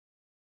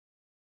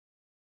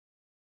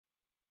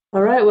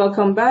All right,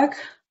 welcome back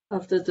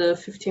after the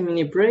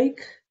 15-minute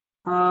break.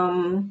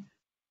 Um,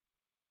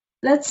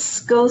 let's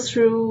go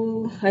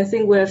through, I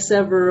think we have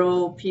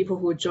several people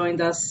who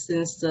joined us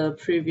since the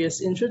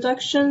previous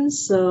introduction.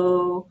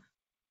 So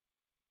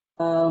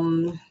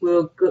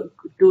we'll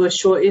do a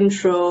short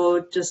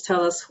intro, just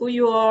tell us who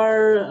you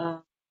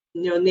are,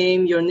 your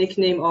name, your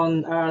nickname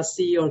on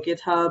IRC or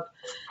GitHub,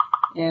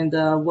 and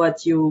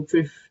what you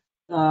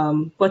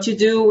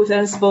do with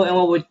Ansible and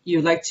what would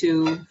you like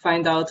to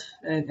find out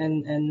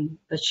and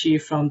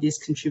achieve from this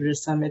contributor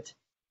summit.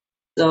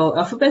 So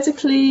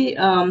alphabetically,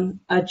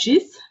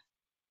 Ajith,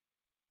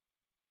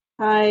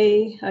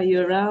 hi, are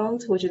you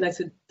around? Would you like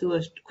to do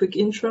a quick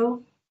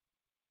intro?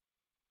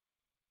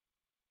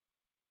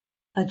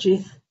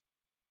 Ajith.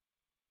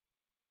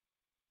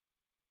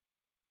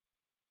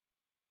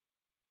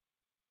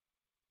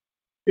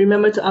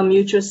 Remember to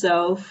unmute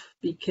yourself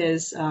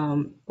because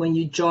when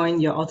you join,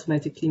 you're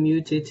automatically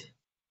muted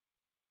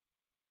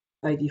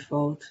by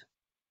default.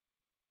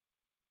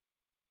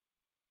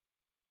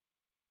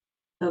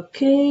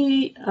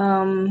 Okay,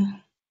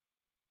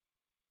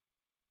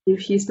 if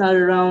he's not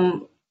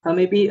around,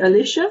 maybe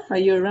Alicia, are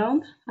you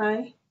around?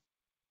 Hi.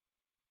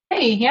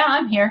 Hey, yeah,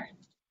 I'm here.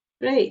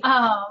 Great.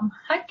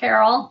 Hi,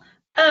 Carol.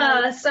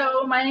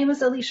 So my name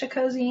is Alicia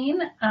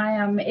Cozine. I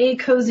am a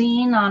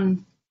Cozine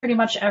on pretty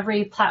much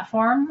every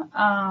platform.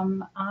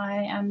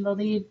 I am the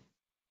lead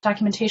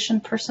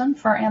documentation person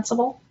for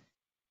Ansible.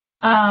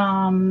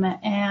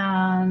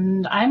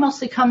 And I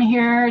mostly come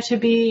here to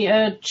be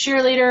a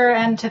cheerleader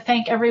and to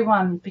thank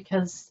everyone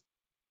because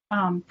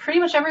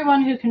pretty much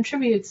everyone who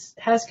contributes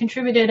has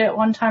contributed at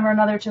one time or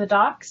another to the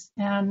docs.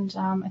 And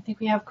I think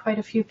we have quite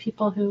a few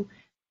people who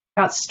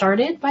got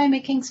started by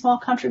making small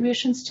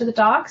contributions to the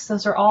docs.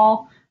 Those are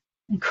all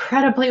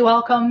incredibly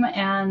welcome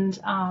and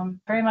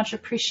very much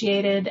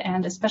appreciated,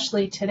 and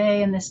especially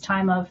today in this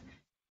time of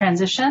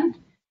transition.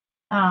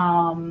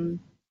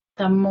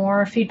 The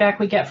more feedback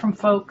we get from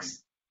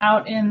folks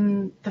out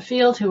in the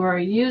field who are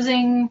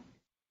using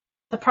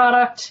the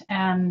product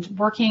and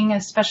working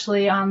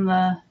especially on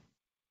the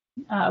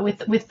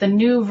with the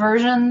new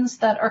versions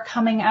that are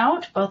coming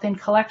out, both in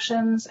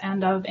collections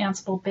and of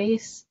Ansible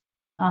base,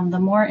 the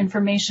more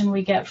information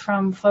we get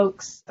from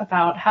folks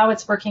about how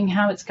it's working,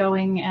 how it's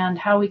going, and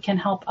how we can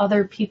help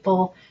other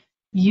people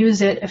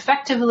use it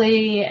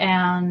effectively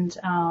and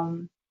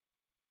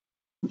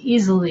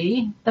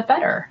easily, the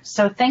better.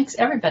 So thanks,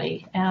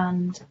 everybody.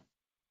 And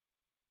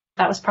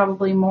that was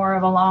probably more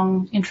of a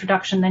long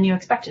introduction than you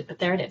expected, but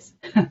there it is.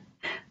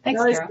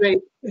 Thanks, That is Carol.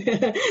 great.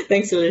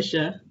 Thanks,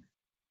 Alicia.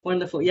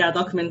 Wonderful. Yeah,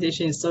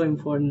 documentation is so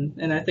important.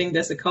 And I think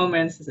there's a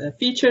comment, a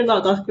feature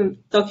not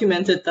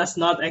documented does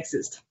not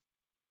exist.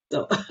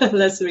 So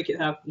let's make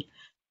it happen.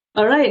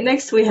 All right,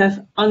 next we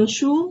have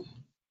Anshu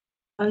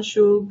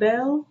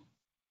Bell.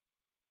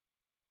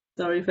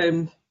 Sorry if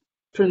I'm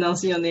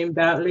pronouncing your name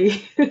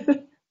badly.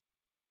 Can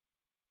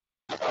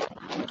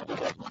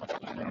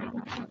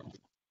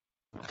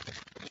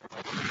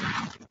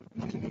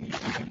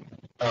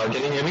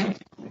you hear me?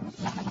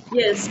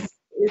 Yes,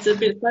 it's a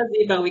bit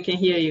fuzzy, but we can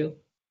hear you.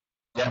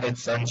 Yeah,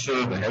 it's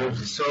Ansible.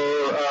 So,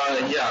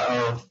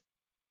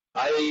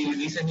 I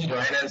recently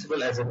joined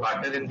Ansible as a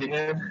partner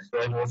engineer.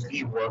 So I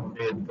mostly work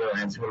with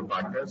Ansible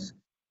partners.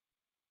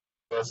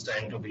 First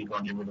time to be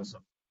contributors.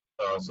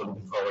 So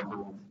looking forward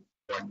to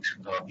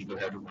what people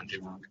have to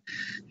contribute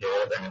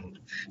here, and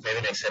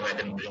maybe next time I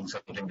can bring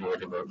something to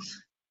it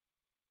works.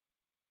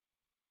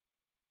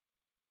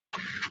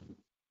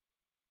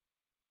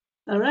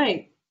 All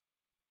right.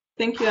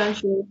 Thank you,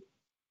 Anshu.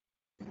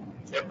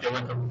 Yep, you're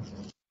welcome.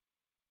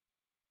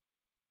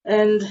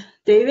 And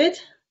David?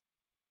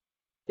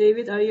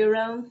 David, are you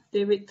around?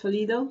 David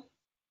Toledo?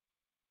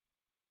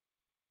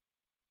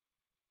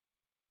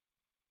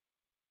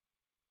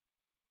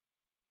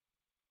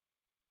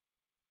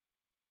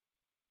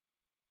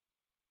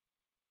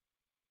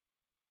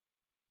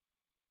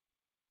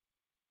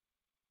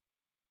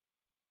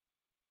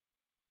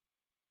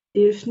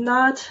 If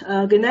not,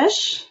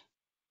 Ganesh?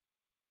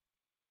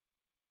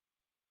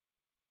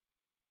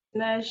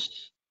 Ganesh,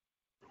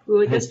 we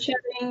were just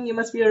chatting. You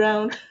must be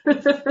around.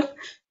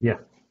 Yeah.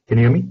 Can you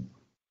hear me?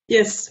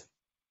 Yes.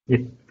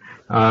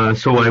 Yeah.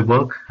 So I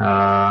work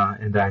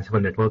in the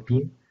Ansible network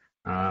team.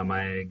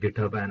 My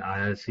GitHub and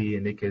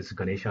IRC nick is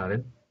Ganesh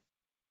RN,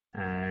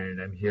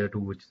 and I'm here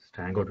to just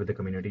hang out with the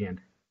community and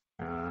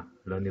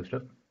learn new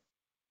stuff.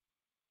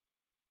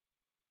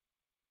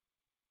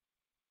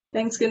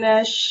 Thanks,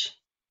 Ganesh.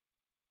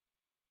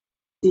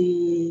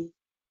 The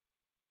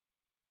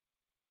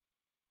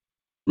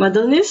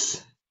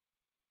Madonis?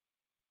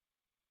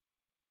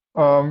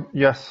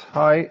 Yes.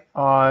 Hi.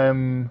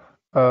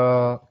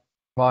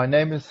 My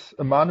name is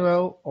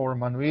Emmanuel or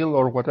Manuel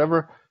or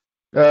whatever.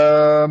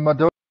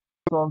 Madonna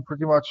is on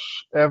pretty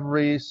much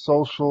every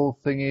social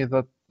thingy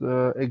that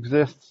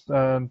exists,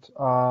 and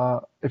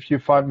if you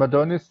find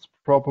Madonna, it's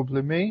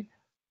probably me.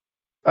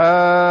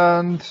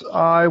 And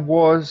I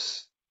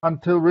was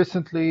until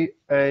recently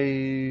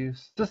a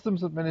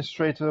systems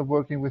administrator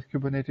working with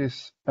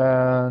Kubernetes,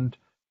 and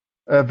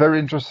very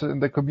interested in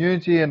the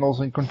community and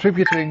also in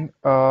contributing.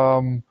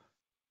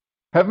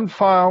 Haven't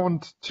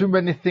found too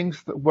many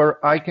things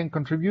where I can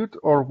contribute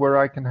or where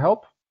I can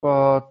help,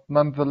 but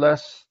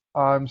nonetheless,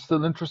 I'm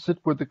still interested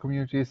where the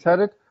community is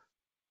headed,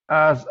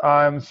 as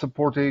I'm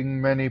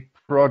supporting many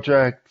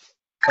projects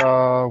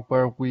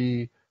where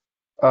we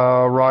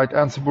write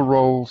Ansible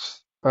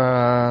roles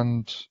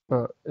and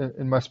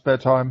in my spare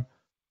time,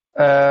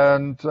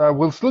 and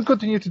we'll still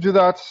continue to do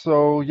that.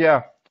 So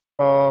yeah,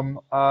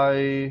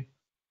 I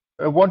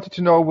wanted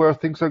to know where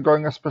things are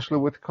going, especially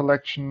with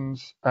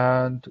collections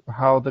and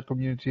how the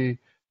community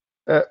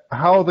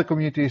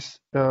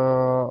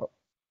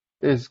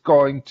is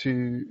going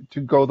to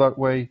go that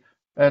way,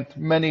 and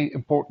many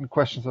important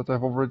questions that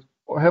have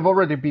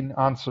already been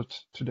answered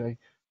today.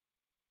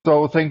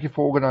 So thank you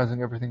for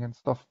organizing everything and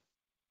stuff.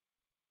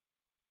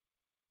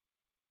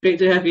 Great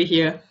to have you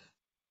here.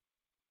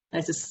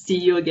 Nice to see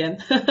you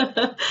again.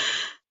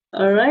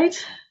 All right.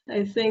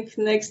 I think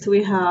next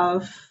we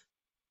have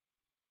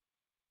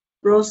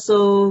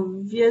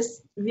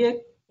Rosowiecki.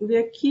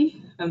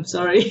 I'm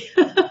sorry.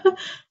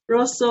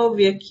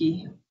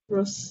 Rosowiecki.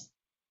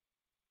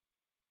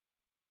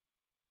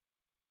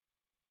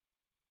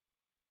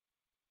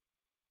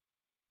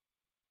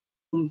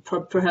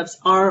 Perhaps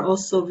R.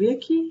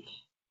 Osowiecki.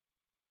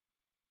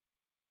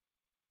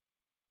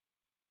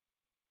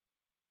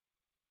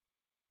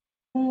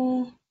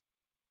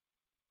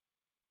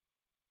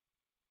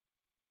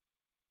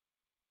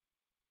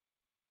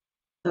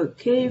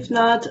 Okay, if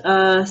not,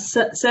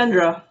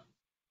 Sandra.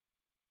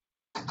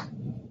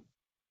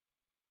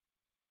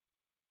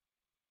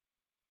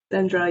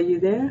 Sandra, are you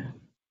there?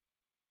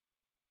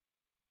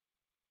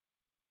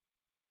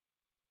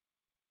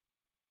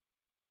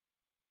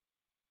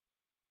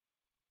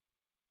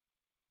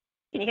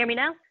 Can you hear me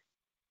now?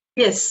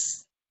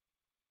 Yes.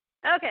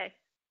 Okay.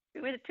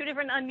 With two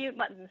different unmute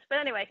buttons. But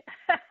anyway.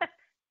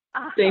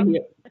 Same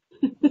here.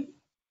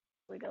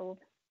 We go.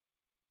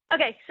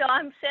 Okay, so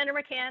I'm Sandra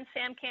McCann,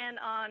 Sam Can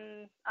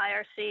on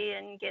IRC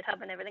and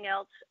GitHub and everything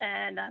else.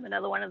 And I'm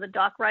another one of the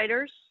doc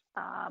writers.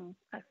 I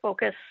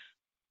focus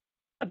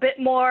a bit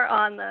more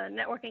on the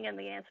networking and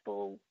the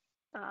Ansible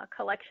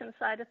collection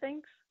side of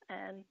things.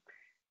 And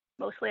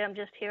mostly I'm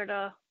just here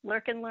to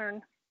lurk and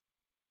learn.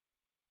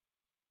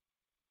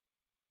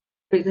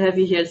 Great to have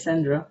you here,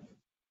 Sandra.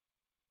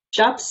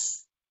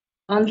 Chaps,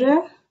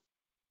 Andrea,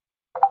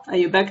 are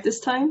you back this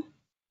time?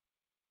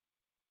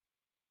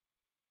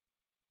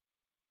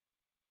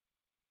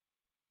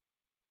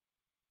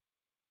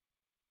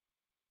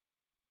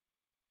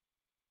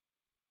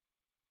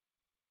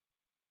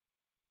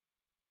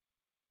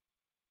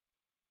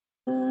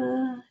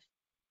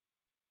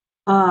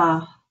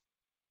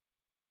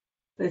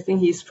 I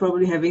think he's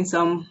probably having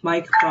some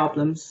mic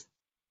problems.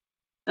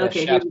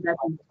 Okay, he'll be back.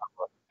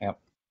 Yep.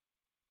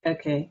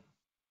 Okay.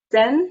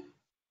 Dan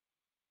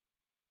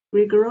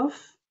Grigorov?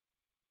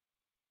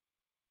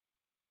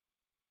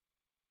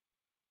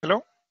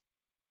 Hello?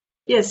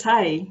 Yes,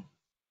 hi.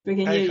 We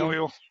can Hi, hear how are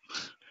you.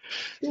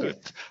 you?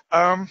 Good.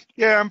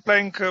 Yeah, I'm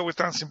playing with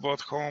Ansible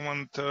at home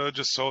and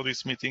just saw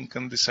this meeting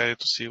and decided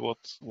to see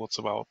what's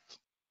about.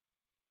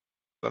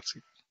 That's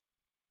it.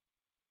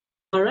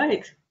 All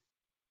right.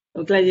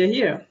 I'm glad you're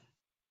here.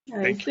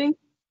 Thank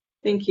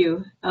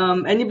you.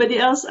 Anybody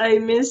else I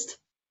missed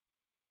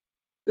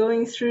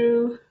going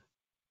through?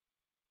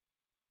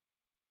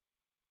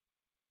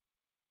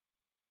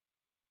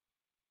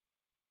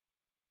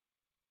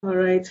 All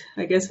right.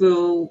 I guess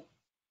we'll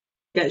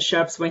get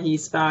Sharps when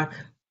he's back.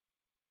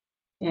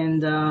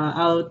 And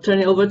I'll turn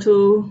it over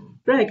to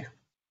Greg.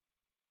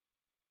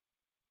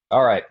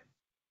 All right.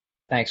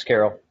 Thanks,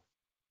 Carol.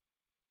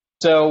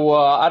 So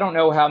I don't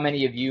know how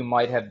many of you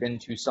might have been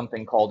to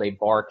something called a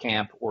bar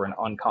camp or an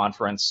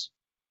unconference,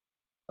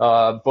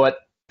 but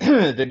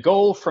the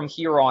goal from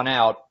here on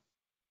out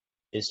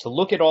is to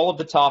look at all of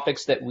the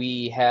topics that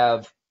we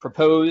have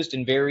proposed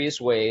in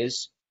various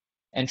ways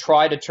and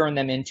try to turn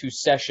them into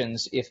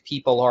sessions if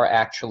people are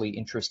actually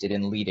interested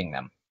in leading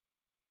them.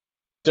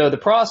 So the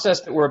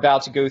process that we're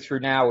about to go through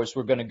now is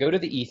we're going to go to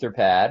the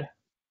Etherpad,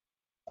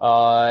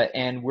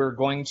 and we're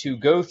going to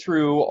go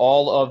through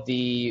all of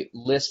the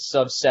lists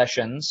of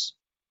sessions,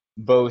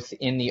 both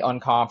in the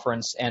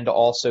unconference and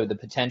also the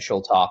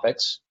potential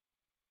topics.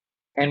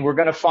 And we're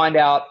going to find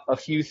out a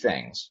few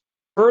things.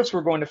 First,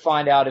 we're going to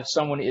find out if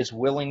someone is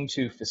willing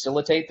to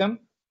facilitate them,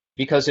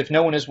 because if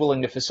no one is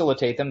willing to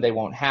facilitate them, they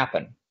won't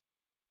happen.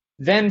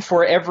 Then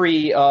for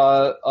every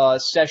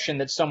session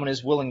that someone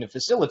is willing to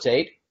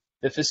facilitate,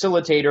 the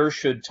facilitator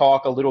should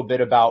talk a little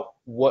bit about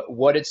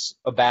what it's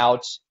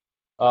about,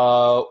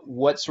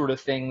 what sort of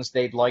things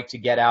they'd like to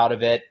get out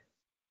of it.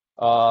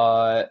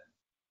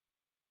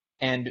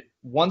 And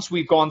once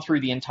we've gone through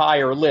the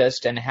entire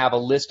list and have a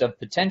list of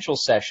potential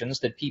sessions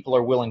that people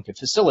are willing to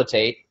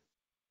facilitate,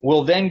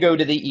 we'll then go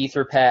to the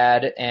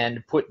Etherpad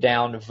and put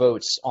down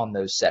votes on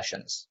those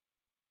sessions.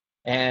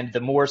 And the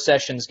more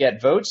sessions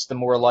get votes, the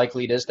more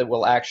likely it is that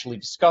we'll actually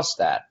discuss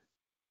that.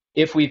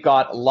 If we've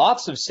got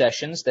lots of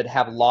sessions that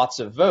have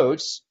lots of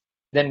votes,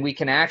 then we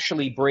can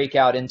actually break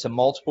out into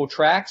multiple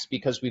tracks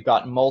because we've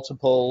got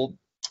multiple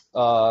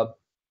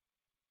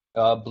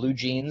Blue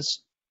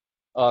Jeans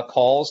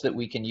calls that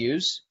we can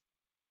use.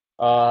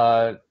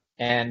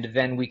 And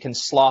then we can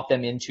slot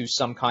them into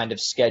some kind of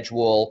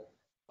schedule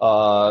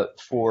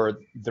for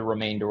the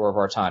remainder of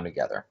our time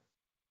together.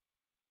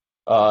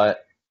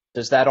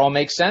 Does that all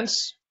make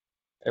sense?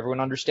 Everyone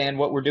understand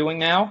what we're doing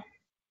now?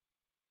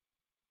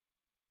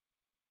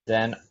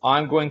 Then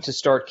I'm going to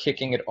start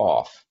kicking it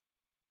off.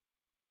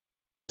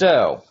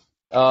 So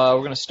we're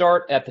going to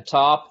start at the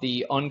top,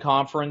 the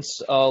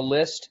unconference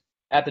list.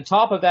 At the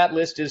top of that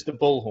list is the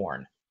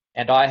bullhorn,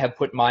 and I have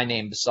put my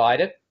name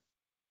beside it.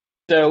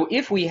 So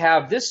if we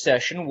have this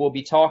session, we'll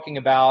be talking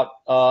about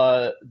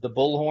the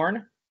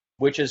bullhorn,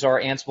 which is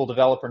our Ansible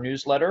developer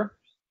newsletter.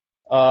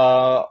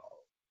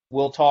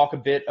 We'll talk a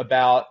bit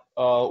about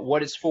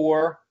what it's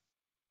for,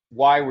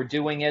 why we're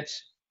doing it,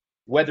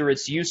 whether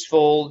it's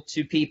useful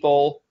to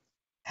people,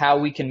 how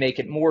we can make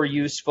it more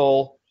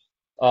useful,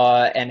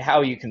 and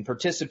how you can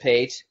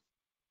participate.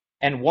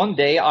 And one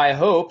day, I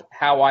hope,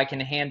 how I can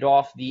hand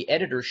off the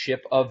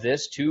editorship of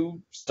this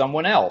to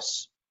someone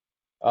else,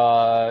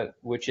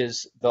 which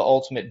is the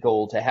ultimate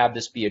goal, to have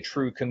this be a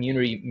true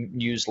community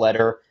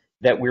newsletter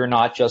that we're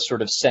not just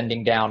sort of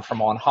sending down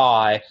from on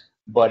high,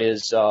 but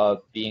is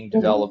being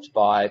developed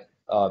by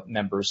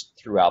members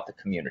throughout the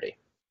community.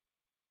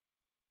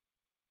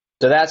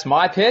 So that's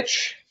my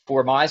pitch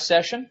for my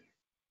session.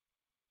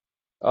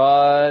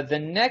 The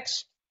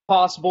next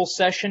possible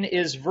session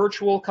is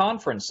virtual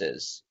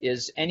conferences.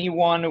 Is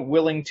anyone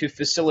willing to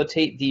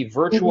facilitate the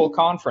virtual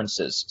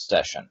conferences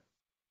session?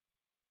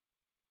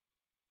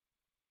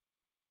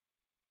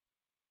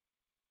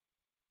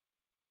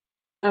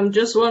 I'm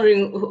just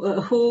wondering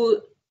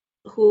who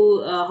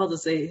how to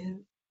say,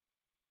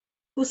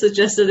 who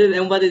suggested it,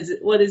 and what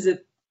is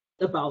it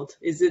about?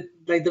 Is it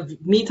like the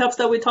meetups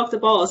that we talked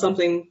about, or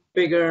something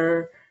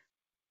bigger?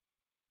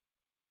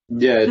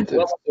 Yeah,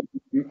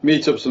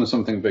 meetups and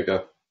something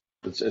bigger.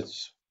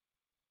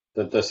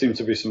 There seemed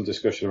to be some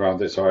discussion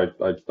around it, so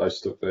I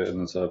stuck it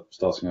in as a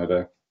starting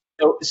idea.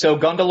 So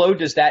Gundalo,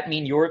 does that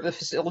mean you're the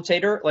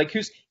facilitator? Like,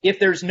 if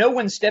there's no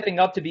one stepping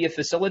up to be a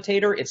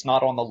facilitator, it's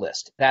not on the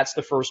list. That's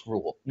the first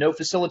rule. No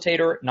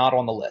facilitator, not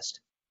on the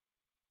list.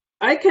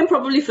 I can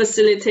probably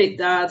facilitate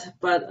that,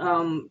 but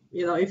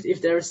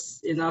if there's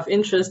enough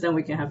interest, then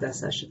we can have that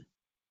session.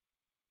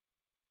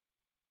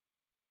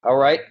 All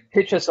right,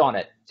 pitch us on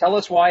it. Tell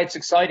us why it's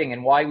exciting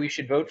and why we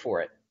should vote for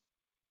it.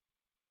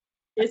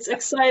 It's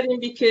exciting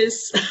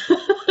because,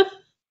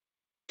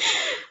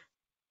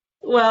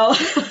 well,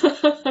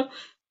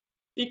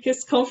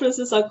 because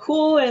conferences are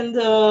cool, and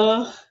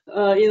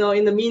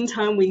in the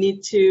meantime, we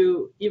need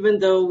to, even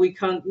though we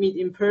can't meet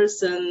in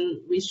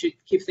person, we should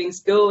keep things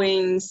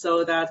going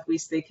so that we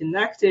stay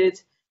connected.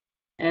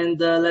 And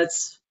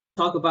let's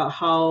talk about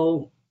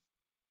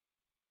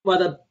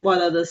what are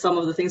some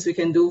of the things we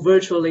can do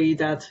virtually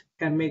that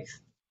can make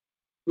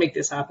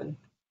this happen.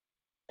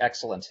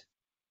 Excellent.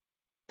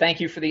 Thank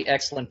you for the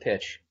excellent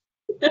pitch.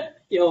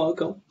 You're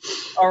welcome.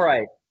 All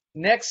right.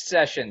 Next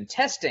session,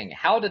 testing,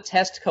 how to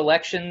test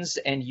collections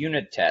and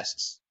unit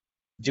tests.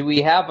 Do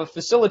we have a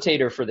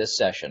facilitator for this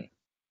session?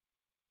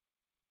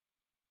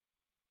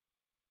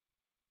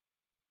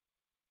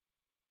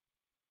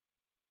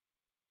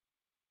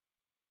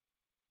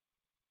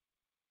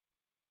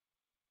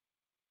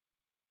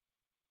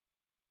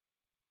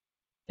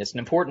 It's an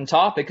important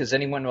topic. Is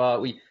anyone,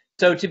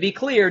 so to be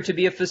clear, to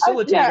be a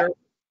facilitator,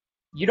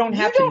 you don't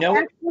have to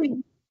know.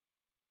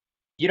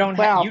 You don't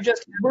have, you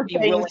just have to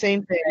be willing. The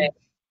same thing.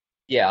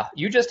 Yeah,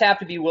 you just have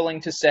to be willing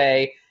to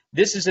say,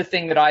 this is a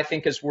thing that I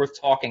think is worth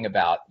talking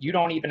about. You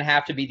don't even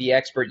have to be the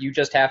expert. You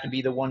just have to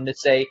be the one to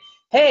say,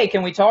 hey,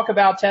 can we talk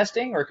about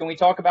testing, or can we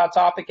talk about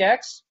topic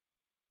X?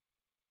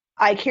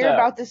 I care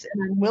about this,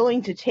 and I'm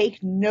willing to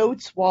take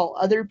notes while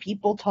other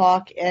people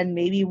talk, and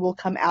maybe we'll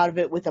come out of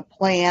it with a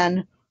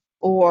plan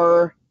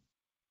or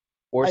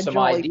some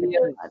ideas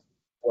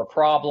or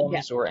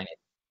problems or anything.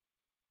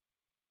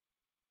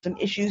 Some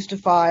issues to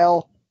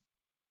file.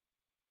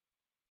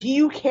 Do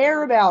you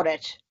care about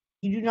it?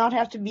 You do not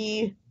have to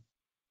be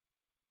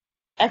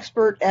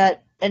expert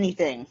at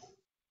anything.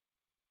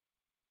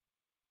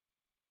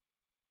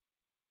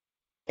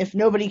 If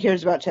nobody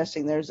cares about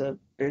testing, there's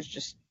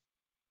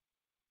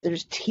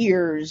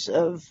tears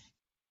of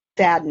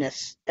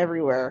sadness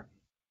everywhere.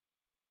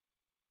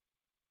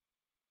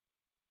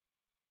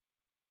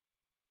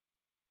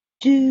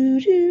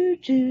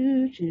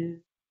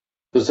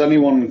 Does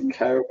anyone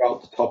care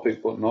about the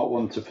topic but not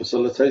want to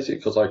facilitate it?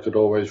 Because I could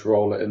always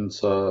roll it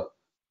into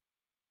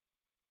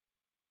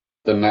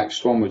the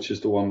next one, which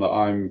is the one that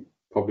I'm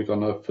probably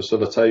going to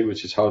facilitate,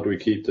 which is how do we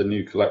keep the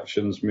new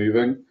collections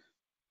moving?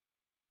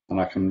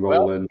 And I can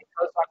roll in.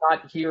 Because I'm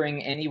not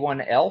hearing anyone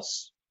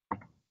else,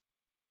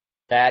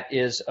 that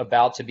is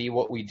about to be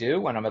what we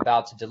do, and I'm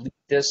about to delete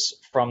this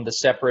from the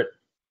separate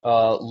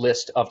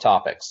list of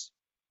topics.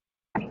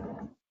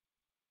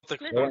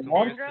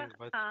 Sandra,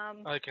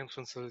 I can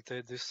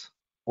facilitate this.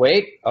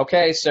 Wait,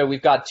 okay, so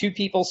we've got two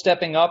people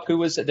stepping up. Who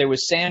was it? There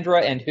was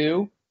Sandra and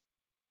who?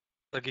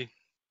 Sagi.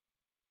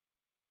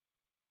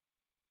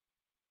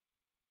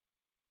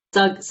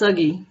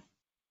 Sagi.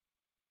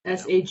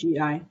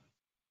 Sagi.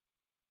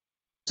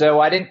 So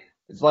I didn't,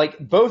 like,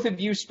 both of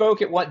you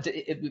spoke at what,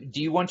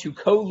 do you want to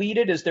co-lead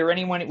it? Is there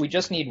anyone? We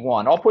just need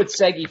one. I'll put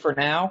Segi for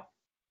now,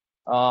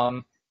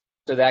 so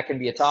that can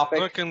be a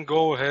topic. I can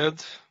go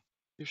ahead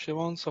if she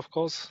wants, of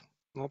course.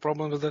 No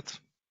problem with that.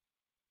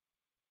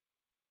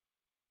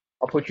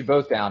 I'll put you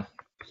both down.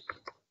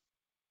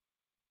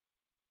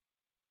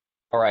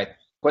 All right.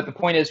 But the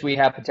point is we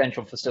have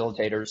potential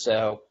facilitators,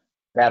 so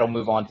that'll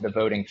move on to the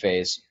voting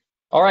phase.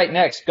 All right,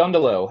 next,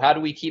 Gundalo. How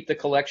do we keep the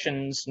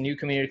collections, new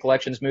community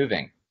collections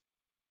moving?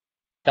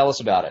 Tell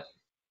us about it.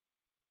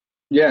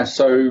 Yeah,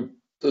 so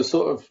there's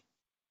sort of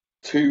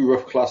two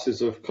rough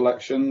classes of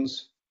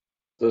collections.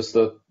 There's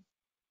the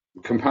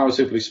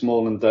comparatively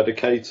small and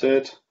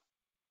dedicated,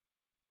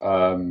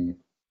 crypto,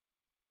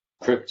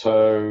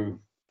 crypto,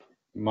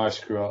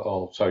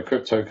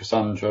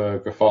 Cassandra,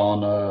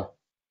 Grafana,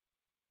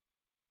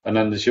 and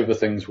then there's the other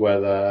things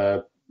where there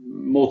are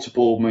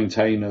multiple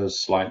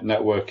maintainers like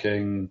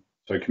networking,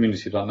 so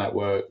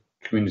community.network,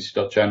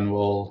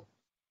 community.general,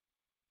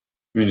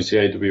 community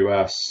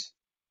AWS.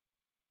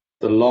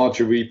 The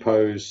larger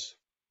repos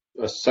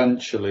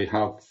essentially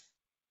have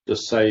the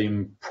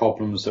same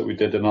problems that we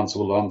did in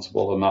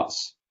Ansible, and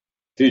that's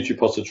huge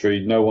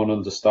repository. No one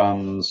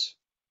understands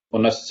or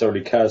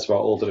necessarily cares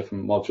about all the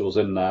different modules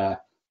in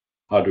there.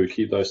 How do we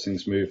keep those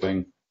things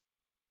moving?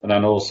 And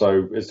then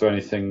also, is there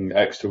anything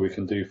extra we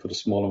can do for the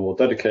smaller, more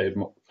dedicated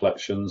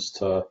collections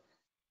to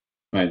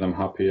make them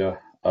happier?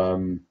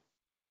 How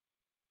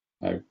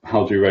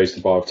do we raise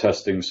the bar of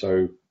testing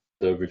so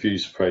the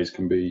reviews for praise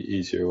can be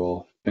easier,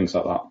 or things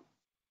like that?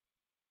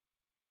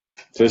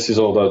 So this is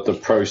all the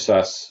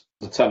process,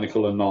 the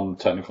technical and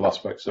non-technical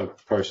aspects of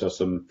process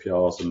and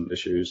PRs and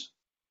issues.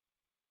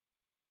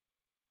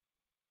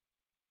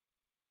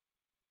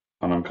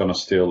 And I'm going to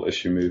steal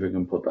issue moving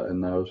and put that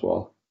in there as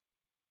well.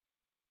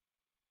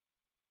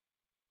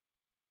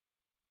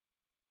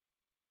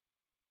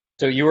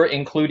 So you are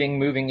including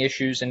moving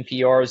issues and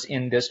PRs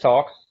in this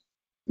talk?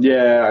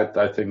 Yeah,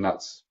 I think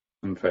that's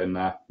fit in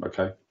there.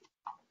 Okay.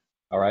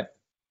 All right.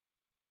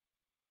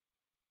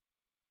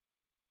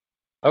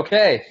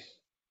 Okay.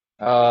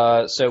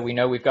 So we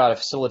know we've got a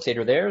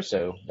facilitator there,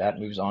 so that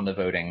moves on to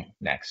voting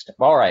next.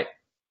 All right.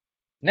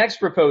 Next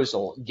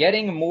proposal,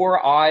 getting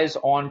more eyes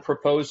on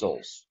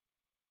proposals.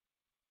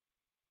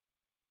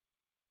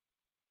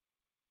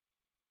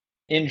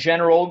 In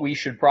general, we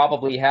should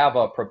probably have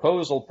a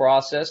proposal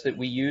process that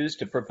we use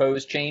to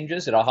propose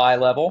changes at a high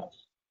level.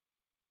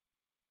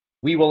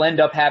 We will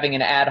end up having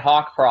an ad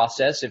hoc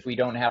process if we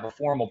don't have a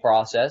formal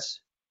process.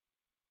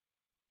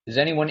 Is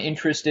anyone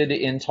interested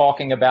in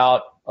talking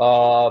about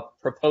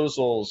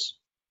proposals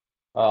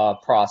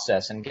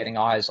process and getting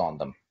eyes on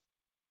them?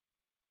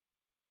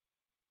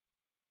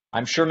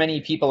 I'm sure many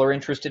people are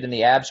interested in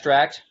the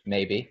abstract,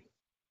 maybe.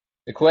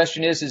 The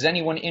question is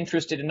anyone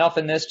interested enough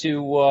in this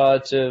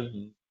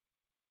to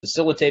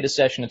facilitate a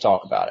session to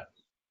talk about it?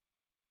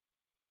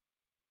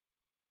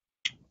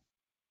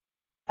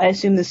 I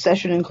assume this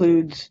session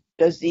includes,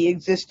 does the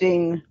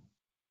existing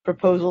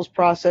proposals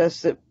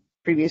process that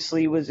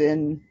previously was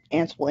in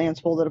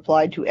Ansible that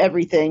applied to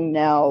everything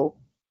now,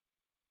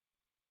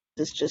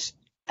 this just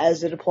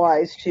as it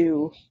applies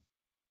to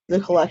the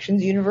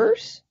collections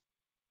universe?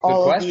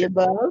 All of the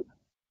above?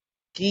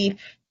 Deep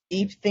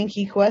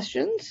thinky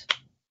questions?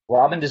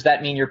 Robin, does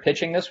that mean you're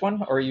pitching this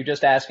one, or are you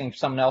just asking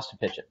someone else to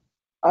pitch it?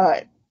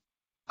 I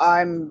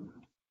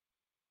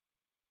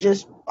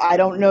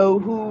don't know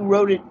who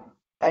wrote it.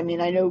 I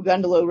mean, I know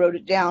Gundalo wrote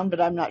it down, but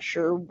I'm not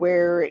sure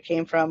where it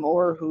came from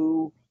or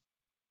who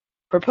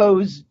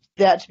proposed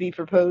that to be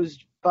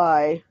proposed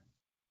by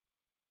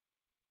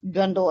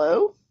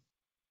Gundalo.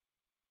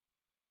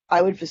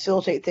 I would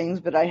facilitate things,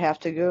 but I have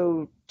to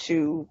go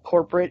to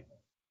corporate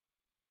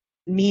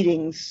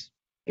meetings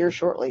here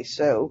shortly,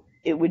 so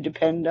it would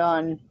depend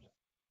on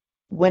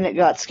when it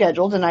got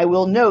scheduled. And I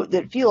will note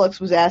that Felix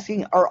was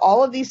asking, are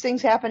all of these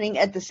things happening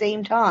at the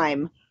same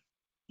time?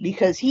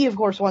 Because he, of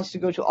course, wants to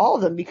go to all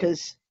of them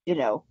because,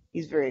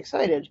 he's very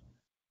excited.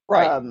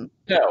 Right. And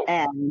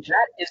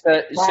that is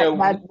that is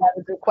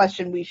a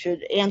question we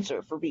should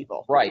answer for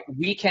people. Right.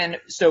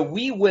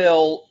 We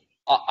will,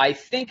 I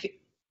think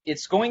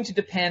it's going to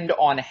depend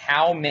on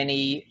how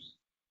many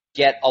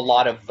get a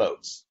lot of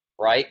votes,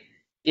 right?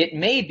 It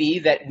may be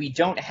that we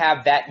don't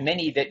have that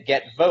many that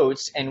get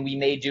votes, and we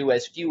may do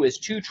as few as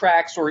 2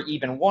 tracks or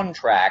even 1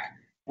 track.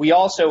 We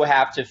also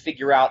have to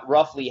figure out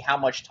roughly how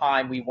much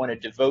time we want to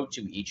devote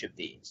to each of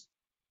these.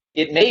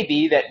 It may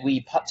be that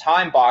we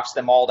time box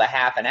them all to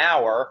half an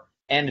hour,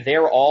 and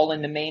they're all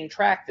in the main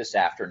track this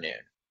afternoon.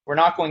 We're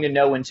not going to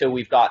know until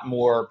we've got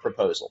more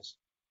proposals.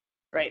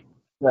 Right.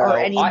 So are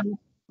any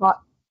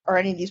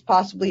of these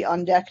possibly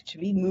on deck to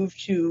be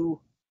moved to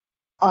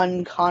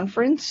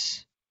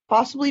Unconference?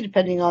 Possibly,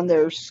 depending on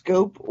their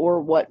scope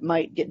or what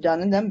might get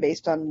done in them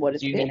based on what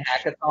is pitched. Do you mean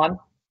hackathon?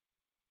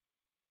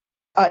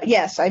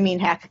 Yes, I mean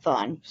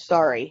hackathon.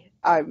 Sorry.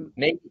 I'm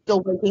Maybe.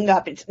 still waking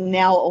up. It's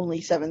now only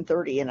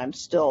 7:30 and I'm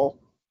still,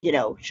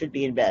 should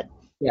be in bed.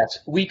 Yes,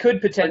 we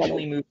could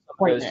potentially move some of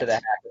 20 those to the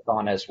minutes.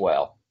 hackathon as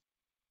well.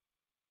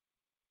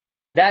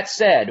 That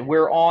said,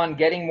 we're on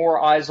getting more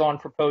eyes on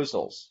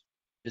proposals.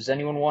 Does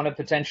anyone want to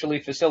potentially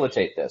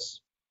facilitate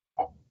this?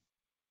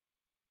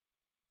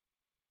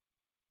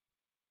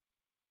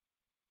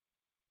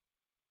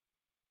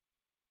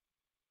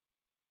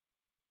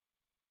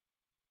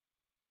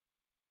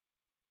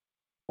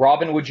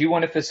 Robin, would you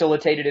want to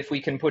facilitate it if we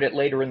can put it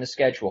later in the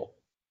schedule?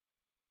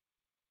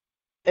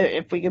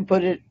 If we can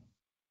put it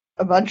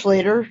a bunch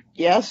later,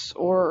 yes,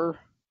 or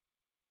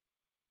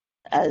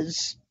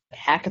as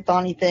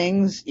hackathon-y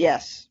things,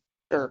 yes,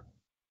 sure.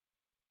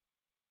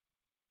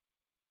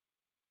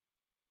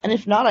 And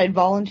if not, I'd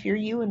volunteer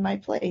you in my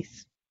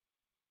place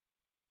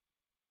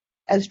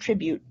as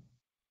tribute.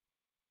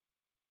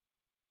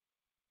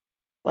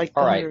 Like the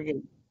All right. Hunger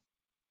Games.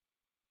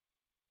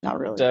 Not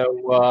really.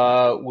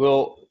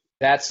 So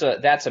that's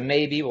a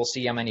maybe. We'll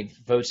see how many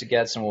votes it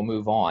gets, and we'll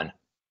move on.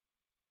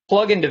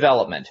 Plugin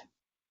development.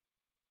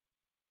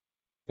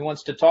 Who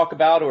wants to talk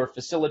about or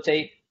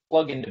facilitate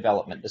plugin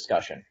development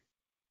discussion?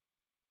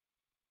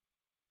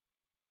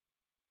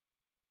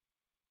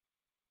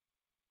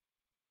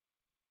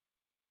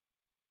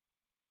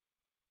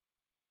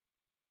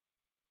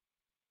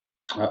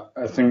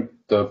 I think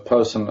the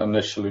person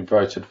initially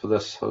voted for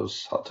this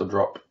has had to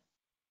drop.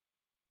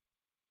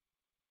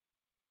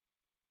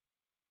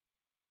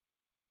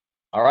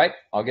 All right,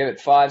 I'll give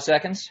it 5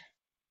 seconds.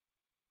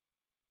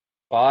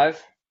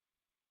 5,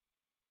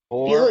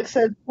 4. Felix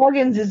says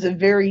plugins is a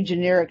very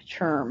generic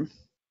term.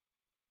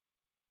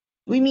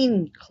 Do we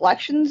mean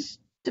collections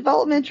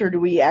development, or do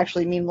we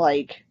actually mean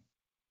like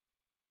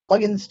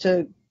plugins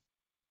to,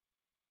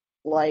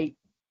 like,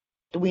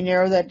 do we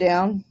narrow that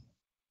down?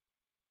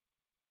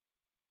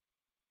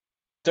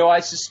 So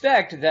I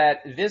suspect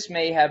that this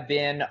may have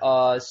been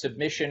a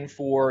submission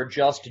for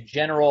just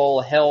general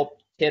help,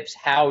 tips,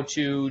 how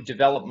to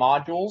develop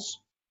modules,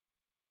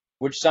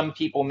 which some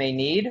people may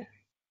need.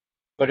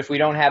 But if we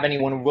don't have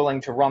anyone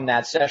willing to run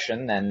that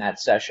session, then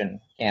that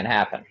session can't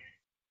happen.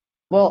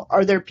 Well,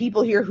 are there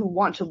people here who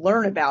want to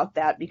learn about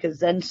that? Because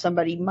then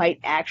somebody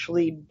might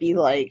actually be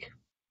like,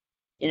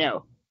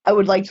 I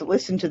would like to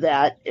listen to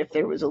that if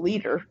there was a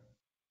leader.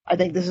 I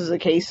think this is a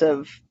case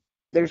of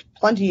there's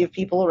plenty of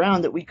people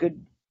around that we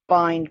could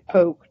find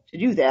poke to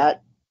do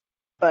that.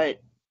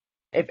 But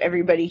if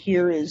everybody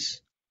here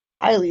is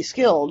highly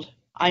skilled,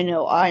 I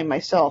know I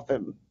myself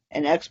am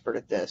an expert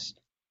at this,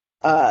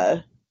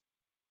 then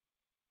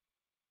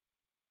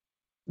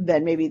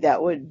maybe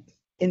that would,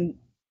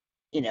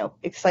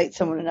 excite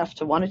someone enough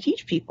to want to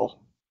teach people.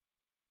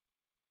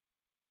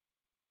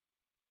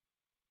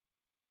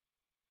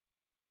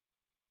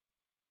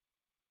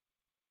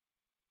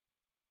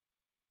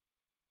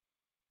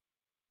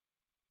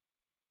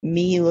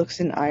 Me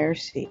looks in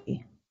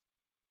IRC.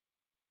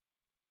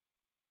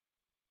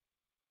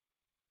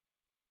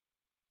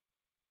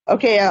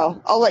 Okay,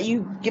 I'll let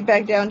you get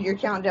back down to your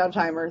countdown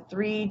timer.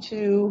 3,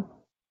 2.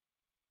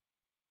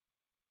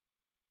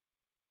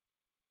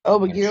 Oh,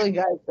 but Gearly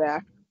Guy's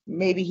back.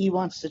 Maybe he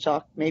wants to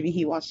talk. Maybe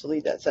he wants to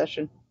lead that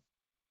session.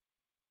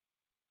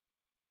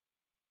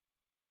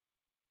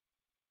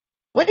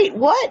 Wait,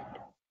 what?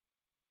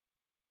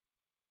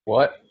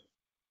 What?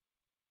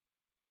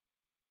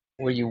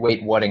 What are you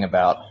wait-whatting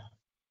about?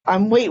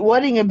 I'm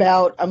wait-whatting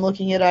about. I'm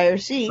looking at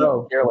IRC.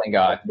 Oh, Gearling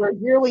Guy. Where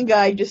Gearling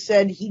Guy just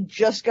said he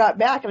just got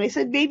back, and I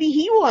said maybe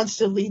he wants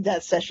to lead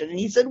that session, and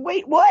he said,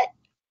 "Wait, what?"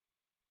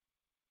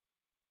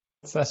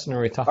 What session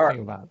are we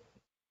talking about?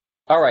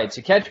 All right,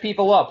 to catch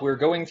people up, we're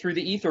going through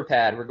the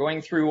Etherpad. We're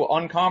going through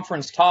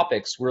unconference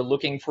topics. We're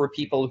looking for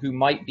people who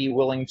might be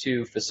willing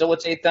to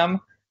facilitate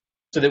them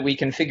so that we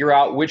can figure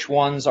out which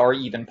ones are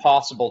even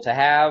possible to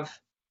have.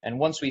 And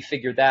once we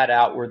figure that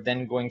out, we're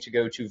then going to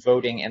go to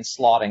voting and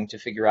slotting to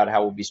figure out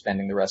how we'll be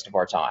spending the rest of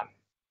our time.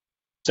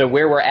 So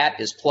where we're at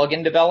is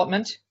plugin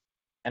development.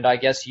 And I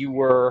guess you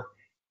were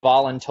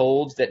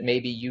voluntold that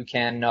maybe you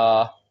can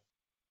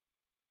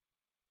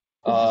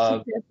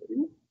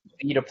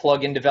lead a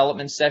plugin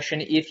development session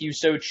if you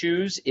so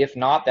choose. If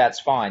not, that's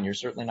fine. You're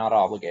certainly not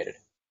obligated.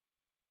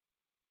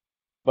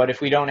 But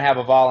if we don't have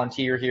a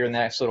volunteer here in the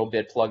next little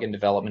bit, plugin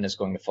development is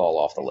going to fall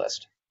off the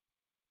list.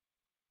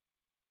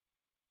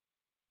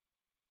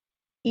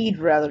 He'd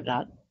rather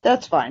not.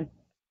 That's fine.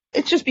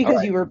 It's just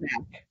because you were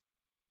back.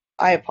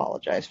 I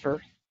apologize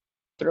for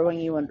throwing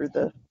you under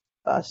the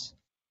bus.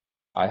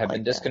 I have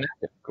been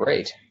disconnected.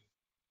 Great.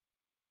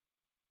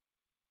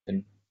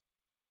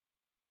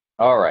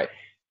 All right.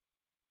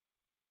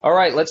 All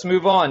right, let's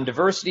move on.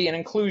 Diversity and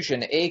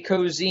inclusion.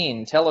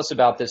 Cozine, tell us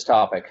about this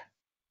topic.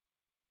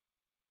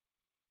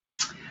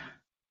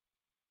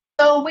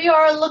 So we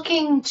are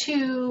looking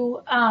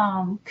to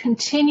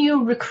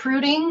continue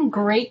recruiting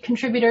great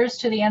contributors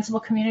to the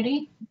Ansible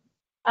community.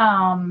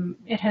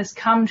 It has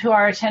come to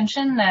our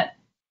attention that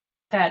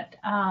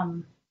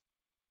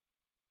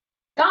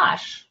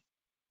gosh,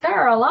 there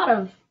are a lot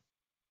of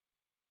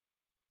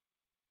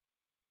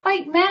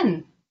white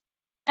men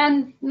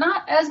and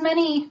not as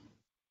many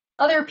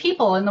other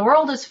people. And the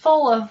world is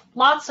full of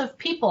lots of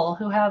people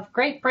who have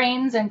great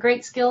brains and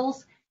great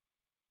skills.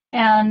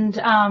 And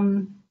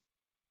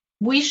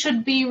we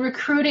should be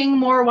recruiting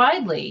more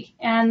widely,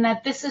 and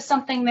that this is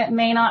something that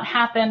may not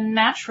happen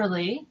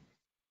naturally.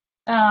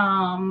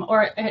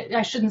 Or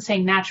I shouldn't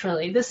say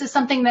naturally. This is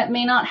something that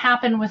may not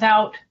happen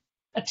without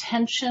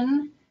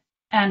attention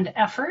and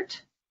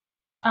effort.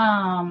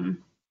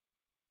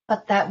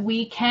 But that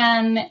we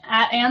can,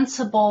 at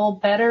Ansible,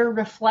 better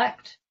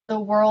reflect the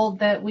world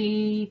that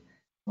we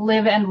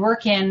live and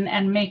work in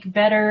and make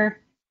better,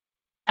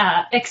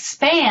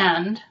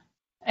 expand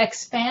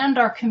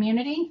our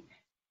community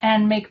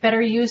and make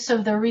better use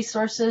of the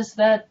resources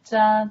that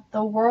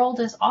the world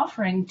is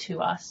offering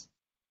to us.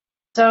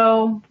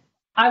 So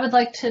I would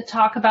like to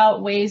talk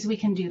about ways we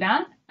can do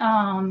that,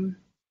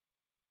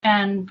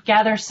 and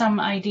gather some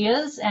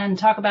ideas and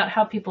talk about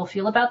how people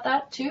feel about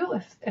that too,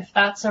 if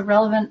that's a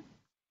relevant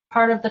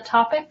part of the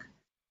topic.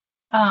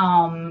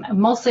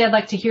 Mostly I'd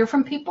like to hear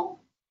from people.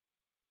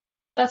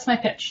 That's my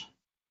pitch.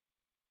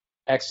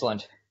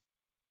 Excellent.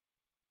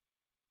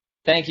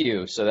 Thank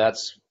you. So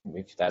that's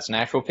an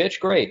actual pitch.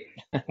 Great.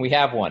 We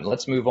have one.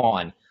 Let's move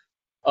on.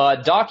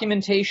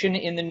 Documentation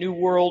in the New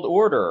World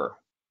Order.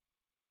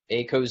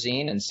 A.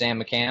 Cozine and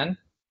Sam McCann.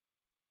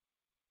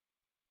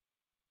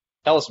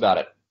 Tell us about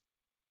it.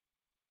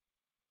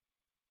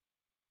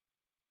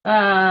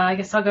 I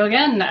guess I'll go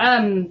again.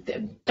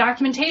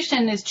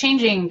 Documentation is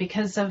changing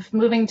because of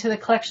moving to the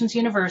collections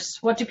universe.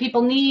 What do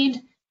people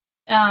need?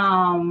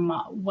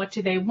 What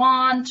do they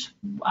want?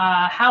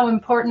 How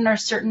important are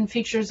certain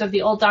features of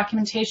the old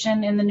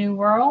documentation in the new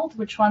world?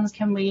 Which ones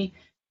can we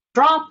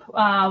drop?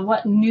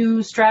 What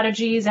new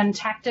strategies and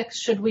tactics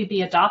should we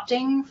be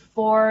adopting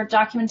for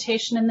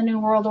documentation in the new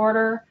world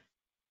order?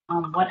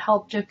 What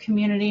help do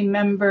community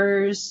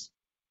members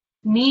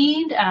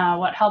need?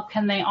 What help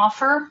can they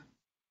offer?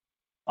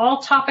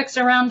 All topics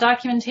around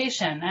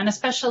documentation, and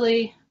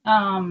especially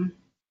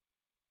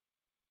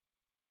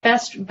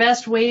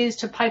best ways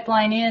to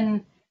pipeline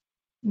in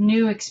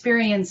new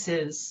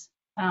experiences.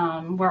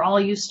 We're all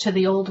used to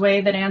the old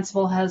way that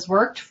Ansible has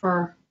worked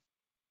for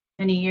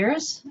many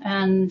years,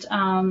 and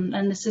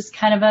this is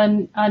kind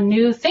of a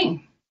new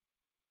thing.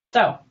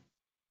 So,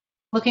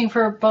 looking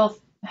for both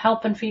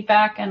help and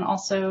feedback, and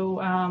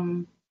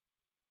also,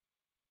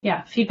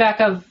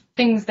 feedback of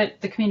things that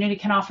the community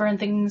can offer and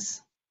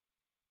things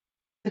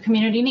the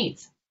community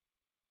needs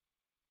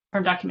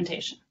from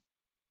documentation.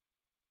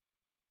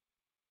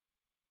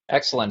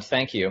 Excellent,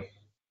 thank you.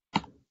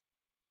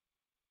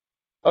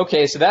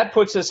 Okay, so that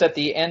puts us at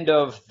the end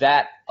of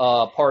that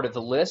part of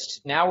the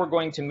list. Now we're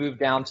going to move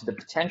down to the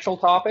potential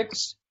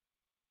topics.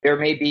 There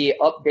may be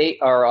update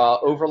or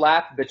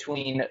overlap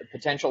between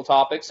potential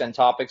topics and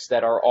topics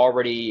that are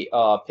already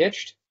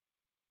pitched.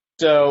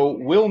 So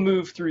we'll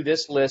move through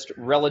this list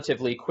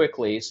relatively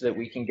quickly so that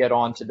we can get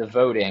on to the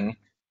voting.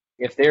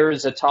 If there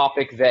is a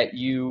topic that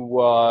you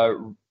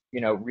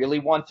really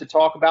want to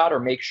talk about or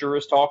make sure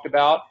is talked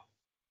about,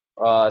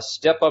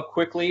 step up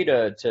quickly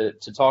to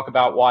talk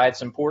about why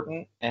it's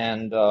important,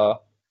 and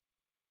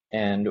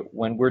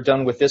when we're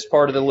done with this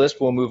part of the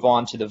list, we'll move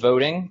on to the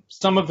voting.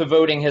 Some of the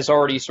voting has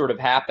already sort of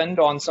happened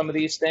on some of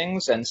these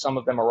things, and some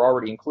of them are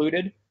already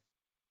included.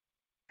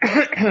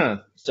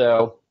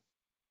 So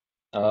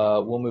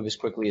we'll move as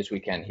quickly as we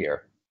can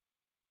here.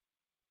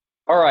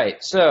 All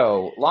right,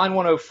 so line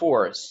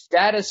 104,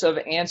 status of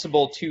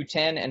Ansible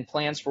 2.10 and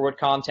plans for what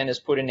content is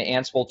put into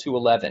Ansible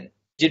 2.11.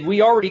 Did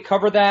we already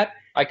cover that?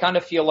 I kind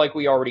of feel like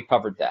we already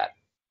covered that.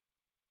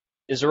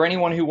 Is there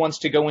anyone who wants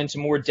to go into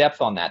more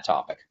depth on that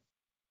topic?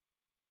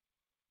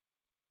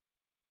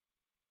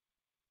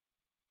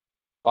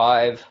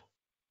 5,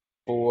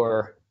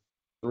 4,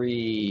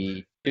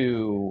 3,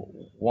 2,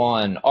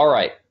 1. All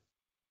right.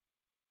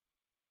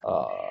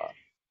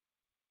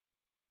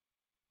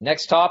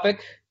 Next topic.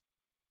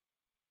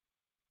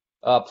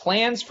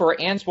 Plans for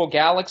Ansible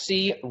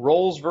Galaxy,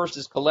 roles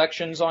versus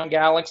collections on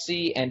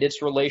Galaxy, and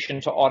its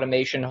relation to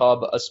Automation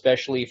Hub,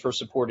 especially for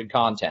supported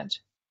content.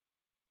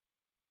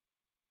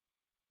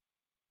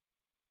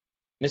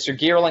 Mr.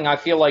 Geerling, I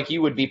feel like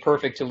you would be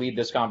perfect to lead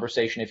this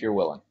conversation if you're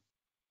willing.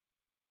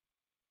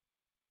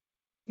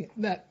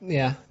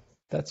 Yeah,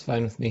 that's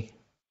fine with me.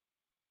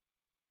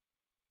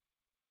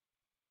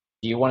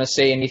 Do you want to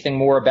say anything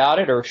more about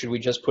it, or should we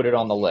just put it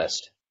on the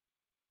list?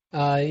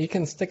 You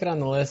can stick it on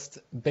the list.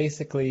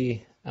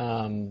 Basically,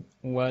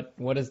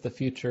 what is the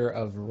future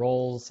of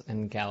roles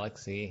and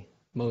Galaxy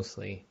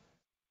mostly,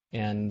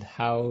 and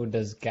how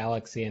does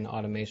Galaxy and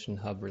Automation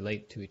Hub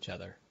relate to each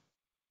other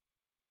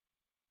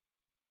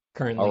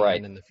currently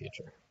and in the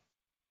future?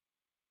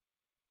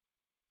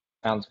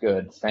 Sounds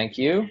good. Thank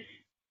you.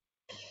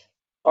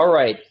 All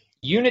right.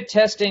 Unit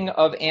testing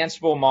of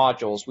Ansible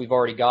modules. We've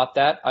already got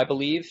that, I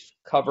believe,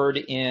 covered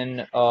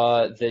in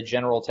the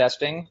general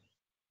testing.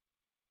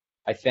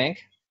 I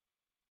think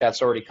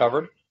that's already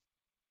covered.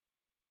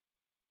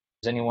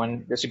 Does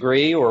anyone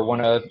disagree or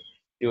want to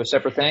do a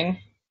separate thing?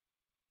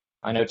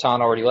 I know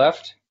Tan already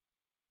left.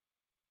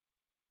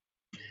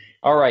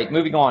 All right,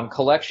 moving on.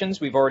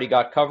 Collections, we've already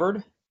got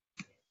covered.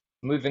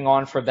 Moving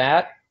on for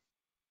that.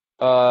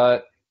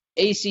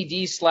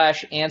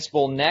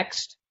 ACD/Ansible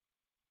next.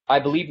 I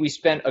believe we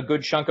spent a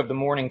good chunk of the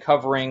morning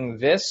covering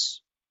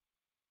this.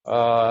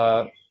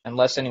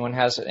 Unless anyone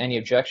has any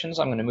objections,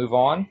 I'm going to move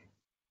on.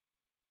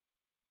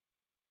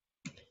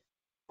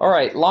 All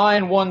right,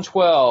 line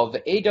 112,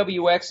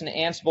 AWX and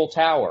Ansible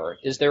Tower.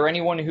 Is there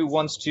anyone who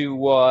wants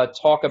to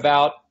talk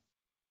about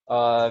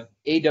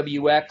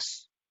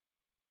AWX,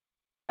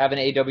 have an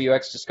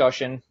AWX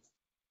discussion?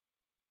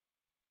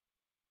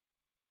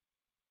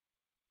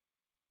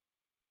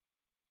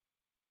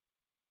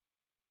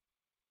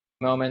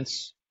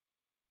 Moments.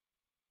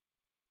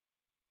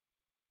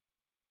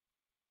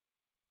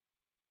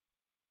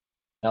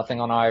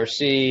 Nothing on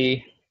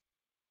IRC.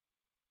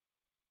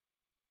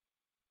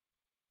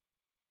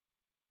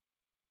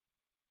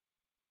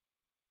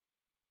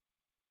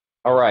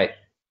 All right.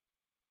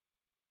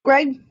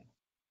 Greg,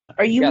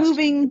 are you Yes.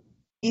 moving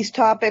these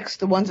topics,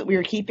 the ones that we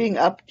are keeping,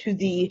 up to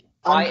the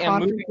I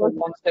am moving the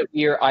ones that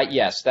we are.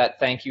 Yes,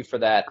 thank you for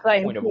that. I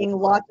am point of seeing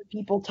order. lots of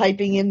people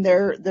typing in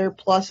their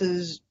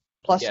pluses,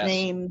 plus Yes.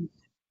 name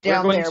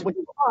down going there, to- which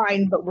is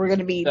fine, but we're going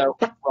to be So,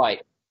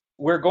 right.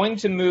 We're going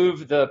to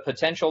move the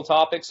potential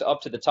topics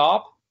up to the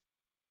top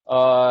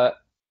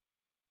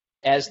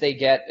as they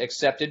get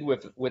accepted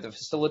with a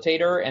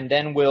facilitator, and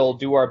then we'll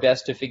do our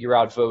best to figure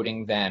out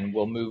voting then.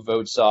 We'll move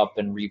votes up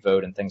and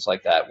revote and things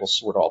like that. We'll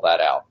sort all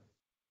that out.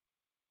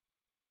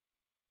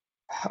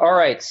 All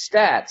right,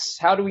 stats.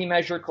 How do we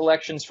measure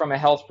collections from a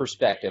health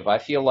perspective? I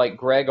feel like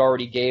Greg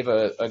already gave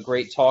a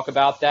great talk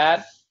about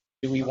that.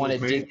 Do we want to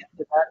dig into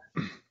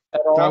that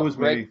at all? That was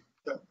Greg? me.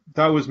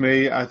 That was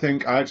me. I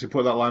think I actually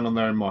put that line on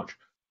there in March.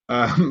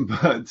 I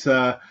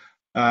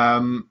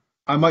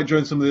might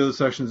join some of the other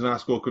sessions and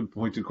ask awkward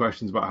pointed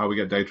questions about how we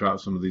get data out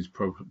of some of these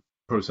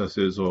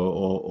processes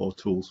or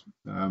tools.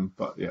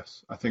 But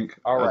yes, I think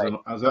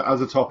as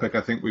a topic,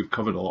 I think we've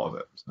covered a lot of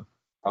it. So.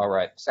 All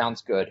right,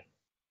 sounds good.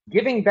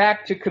 Giving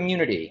back to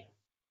community.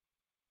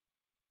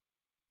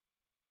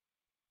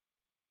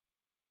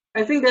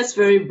 I think that's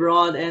very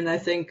broad, and I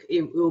think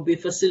it will be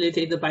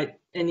facilitated by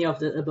any of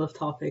the above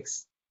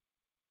topics.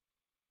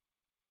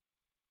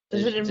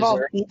 Does it involve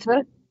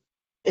pizza?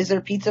 Is there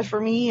pizza for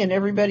me and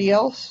everybody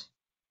else?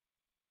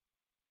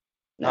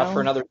 Not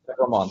for another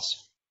several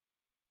months.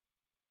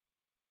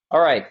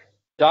 All right,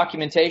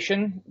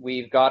 documentation.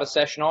 We've got a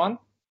session on.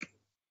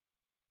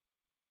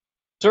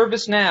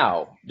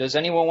 ServiceNow. Does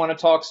anyone want to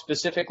talk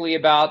specifically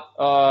about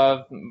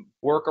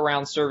work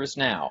around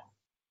ServiceNow?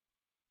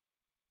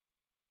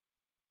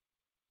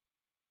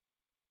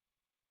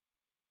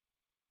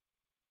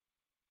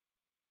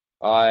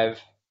 Five.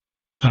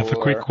 I have a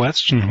quick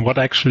question. What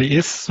actually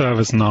is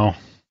ServiceNow?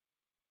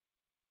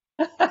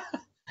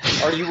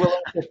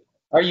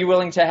 Are you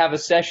willing to have a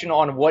session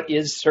on what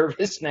is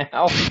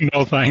ServiceNow?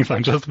 No, thanks.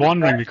 I'm just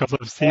wondering because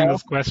I've seen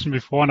this question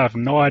before and I have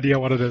no idea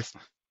what it is.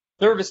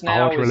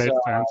 ServiceNow is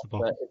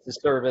it's a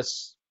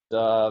service.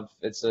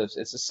 It's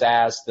a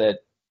SaaS that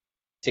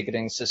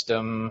ticketing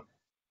system.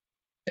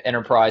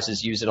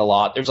 Enterprises use it a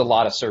lot. There's a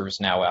lot of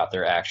ServiceNow out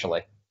there,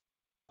 actually.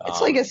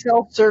 It's like a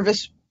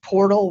self-service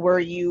portal where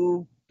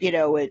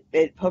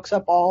it hooks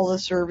up all the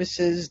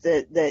services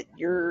that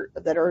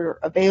are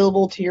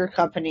available to your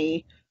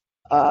company.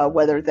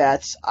 Whether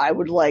that's I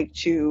would like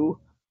to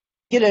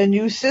get a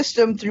new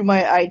system through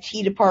my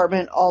IT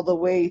department, all the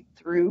way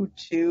through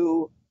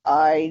to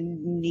I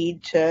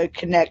need to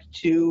connect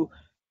to,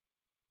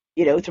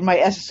 through my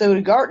SSO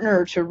to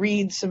Gartner to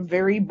read some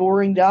very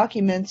boring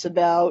documents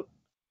about,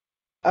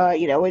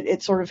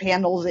 it sort of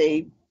handles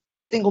a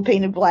single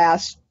pane of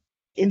glass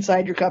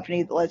inside your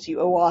company that lets you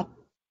OAuth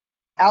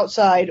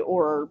outside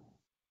or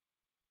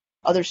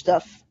other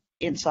stuff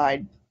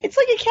inside. It's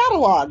like a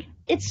catalog.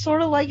 It's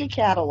sort of like a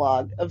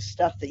catalog of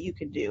stuff that you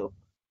can do.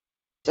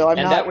 So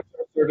that was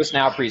the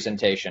ServiceNow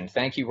presentation.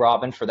 Thank you,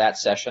 Robin, for that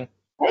session.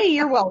 Hey,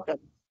 you're welcome.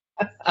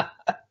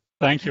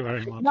 Thank you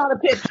very much. Not a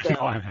pitch, though.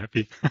 No, I'm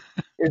happy.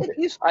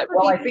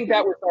 Well, I think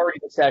that was already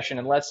the session.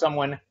 Does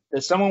someone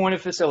want to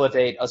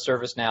facilitate a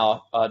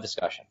ServiceNow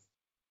discussion?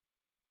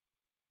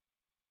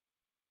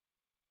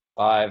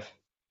 5,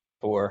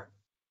 4.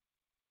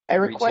 I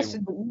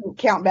requested that you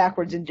count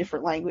backwards in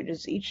different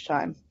languages each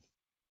time.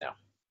 No.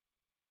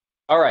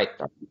 All right.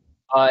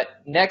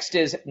 Next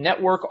is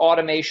network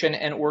automation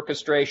and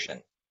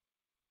orchestration.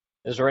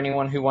 Is there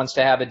anyone who wants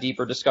to have a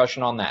deeper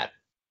discussion on that?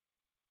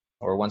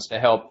 Or wants to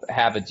help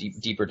have a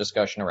deeper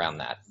discussion around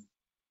that?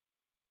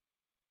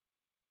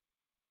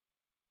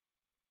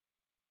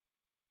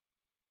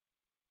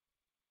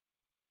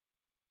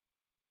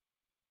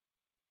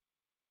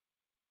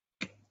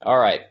 All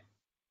right.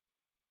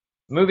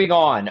 Moving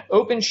on.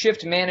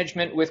 OpenShift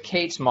management with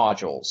Kate's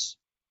modules.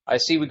 I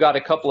see we got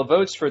a couple of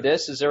votes for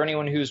this. Is there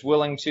anyone who's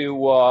willing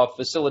to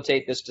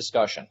facilitate this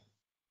discussion?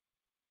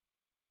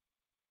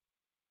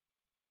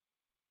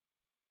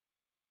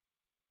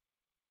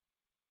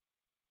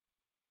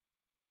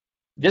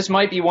 This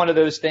might be one of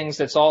those things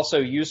that's also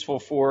useful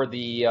for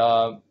the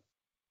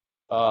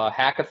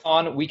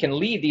hackathon. We can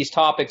leave these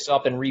topics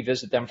up and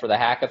revisit them for the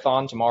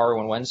hackathon tomorrow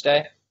and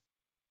Wednesday.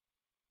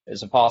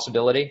 Is a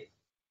possibility.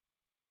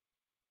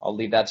 I'll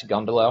leave that to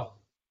Gundalo.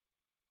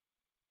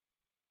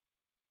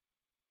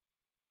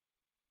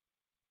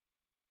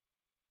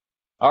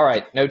 All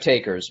right, no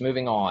takers.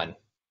 Moving on.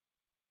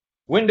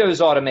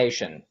 Windows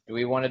automation. Do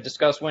we want to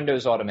discuss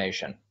Windows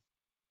automation?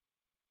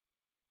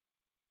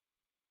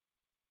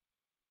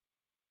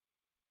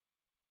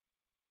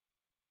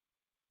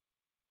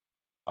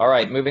 All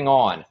right, moving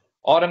on.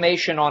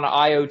 Automation on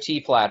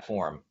IoT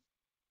platform.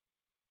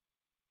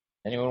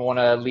 Anyone want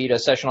to lead a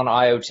session on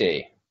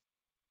IoT?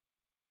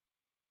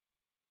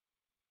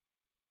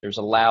 There's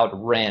a loud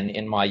wren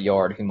in my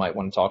yard who might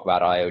want to talk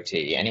about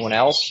IoT. Anyone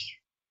else?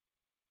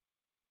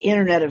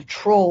 Internet of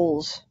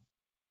trolls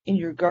in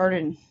your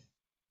garden.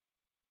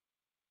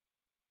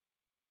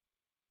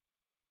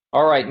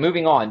 All right,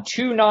 moving on.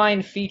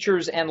 2.9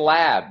 features and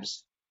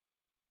labs.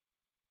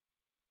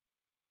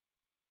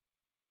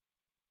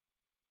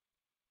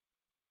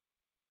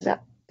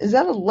 Is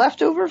that a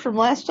leftover from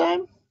last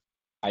time?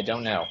 I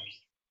don't know.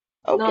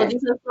 Okay. No,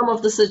 these are some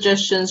of the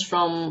suggestions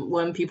from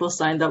when people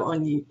signed up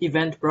on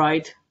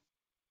Eventbrite.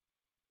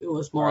 It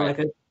was more like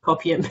a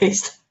copy and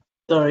paste.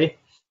 Sorry.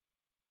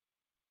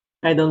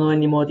 I don't know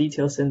any more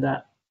details than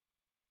that.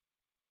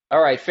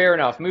 All right, fair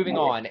enough. Moving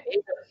on.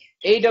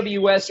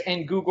 AWS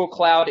and Google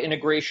Cloud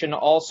integration,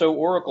 also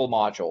Oracle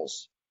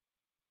modules.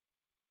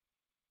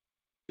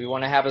 We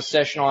want to have a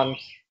session on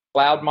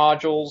cloud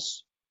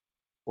modules,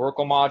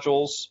 Oracle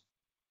modules.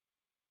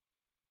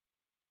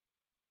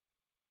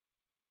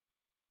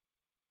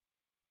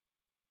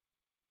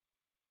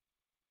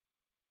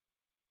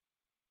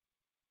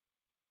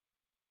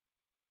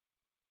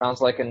 Sounds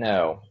like a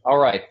no. All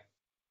right.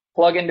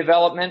 Plugin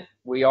development.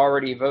 We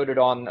already voted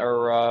on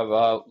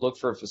or looked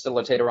for a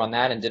facilitator on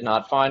that and did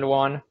not find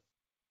one.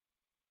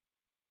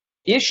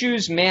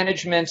 Issues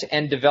management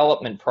and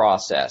development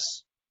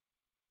process.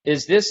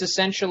 Is this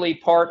essentially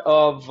part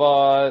of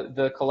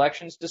the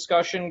collections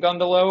discussion,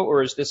 Gundalo,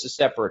 or is this a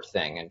separate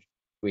thing and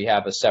we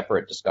have a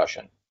separate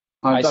discussion?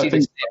 I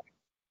think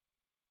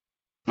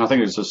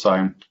it's the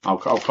same. I'll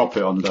copy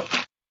it under.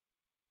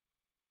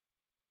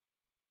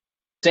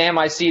 Sam,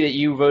 I see that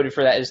you voted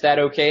for that. Is that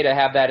okay to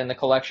have that in the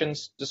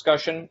collections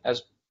discussion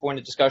as point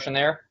of discussion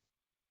there?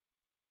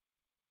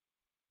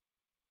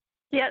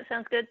 Yeah,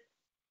 sounds good.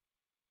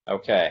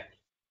 Okay.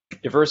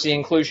 Diversity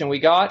inclusion we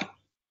got.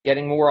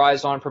 Getting more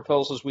eyes on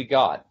proposals we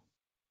got.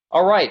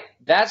 All right,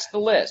 that's the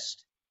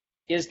list.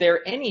 Is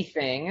there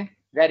anything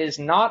that is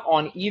not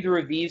on either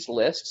of these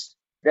lists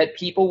that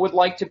people would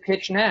like to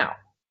pitch now?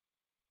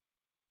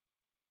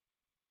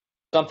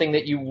 Something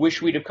that you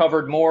wish we'd have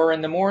covered more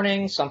in the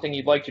morning, something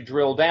you'd like to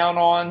drill down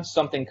on,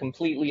 something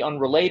completely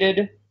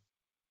unrelated,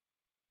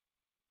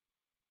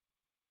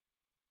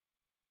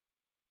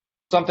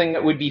 something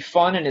that would be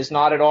fun and is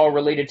not at all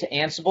related to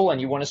Ansible and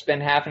you want to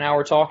spend half an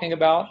hour talking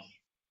about?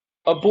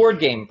 A board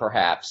game,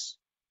 perhaps.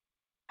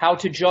 How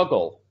to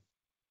juggle.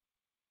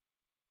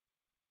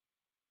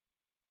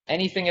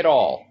 Anything at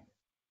all.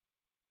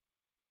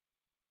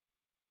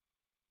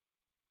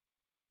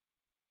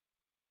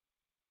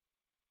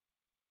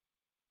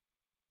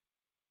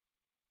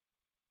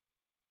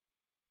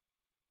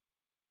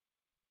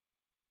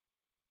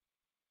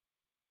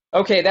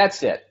 Okay,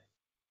 that's it.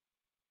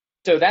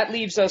 So that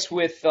leaves us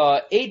with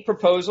 8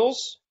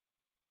 proposals.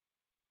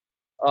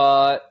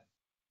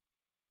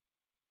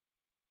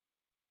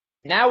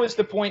 Now is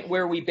the point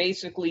where we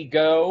basically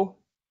go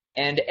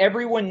and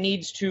everyone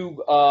needs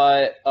to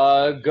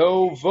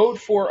go vote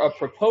for a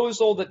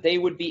proposal that they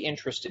would be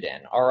interested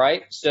in, all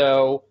right?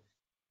 So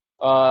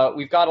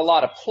we've got a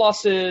lot of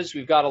pluses.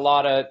 We've got a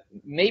lot of,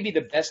 maybe the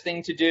best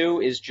thing to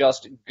do is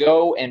just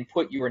go and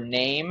put your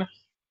name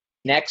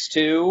next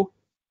to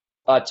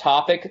a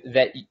topic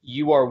that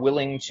you are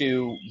willing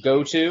to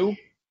go to.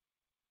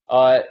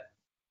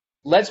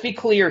 Let's be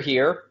clear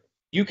here.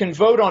 You can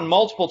vote on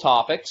multiple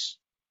topics.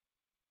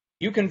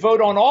 You can vote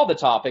on all the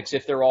topics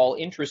if they're all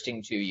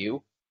interesting to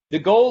you. The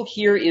goal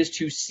here is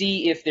to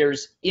see if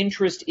there's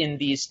interest in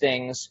these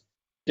things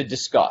to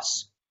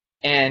discuss.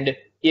 And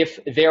if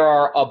there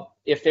are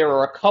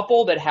a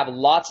couple that have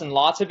lots and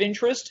lots of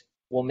interest,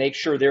 we'll make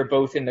sure they're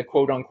both in the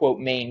quote-unquote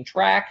main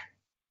track.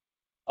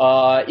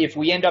 If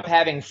we end up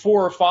having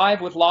 4 or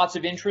 5 with lots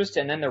of interest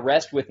and then the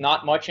rest with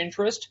not much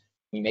interest,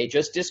 we may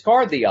just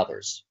discard the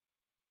others.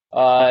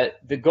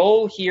 The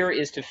goal here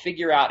is to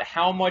figure out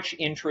how much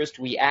interest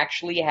we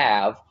actually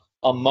have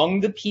among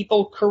the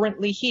people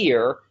currently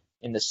here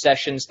in the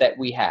sessions that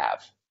we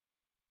have.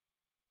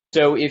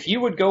 So if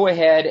you would go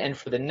ahead and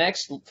for the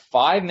next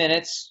 5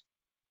 minutes,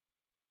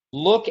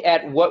 look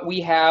at what we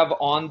have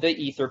on the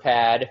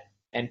Etherpad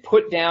and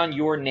put down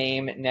your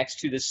name next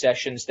to the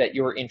sessions that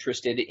you're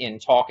interested in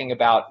talking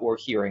about or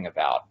hearing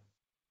about.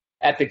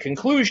 At the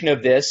conclusion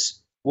of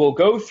this, we'll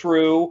go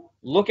through,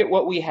 look at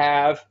what we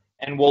have,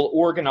 and we'll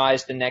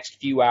organize the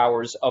next few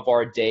hours of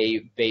our day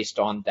based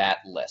on that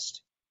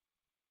list.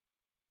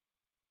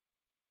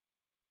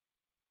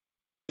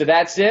 So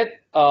that's it.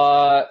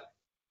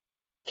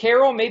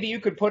 Carol, maybe you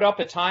could put up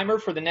a timer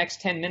for the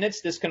next 10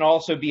 minutes. This can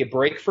also be a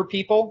break for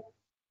people.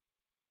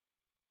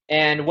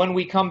 And when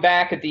we come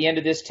back at the end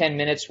of this 10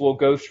 minutes, we'll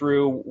go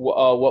through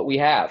what we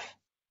have.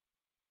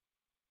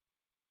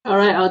 All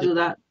right, I'll do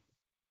that.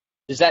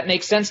 Does that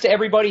make sense to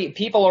everybody?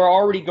 People are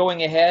already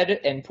going ahead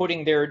and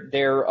putting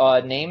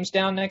their names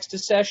down next to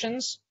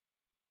sessions.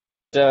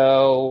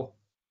 So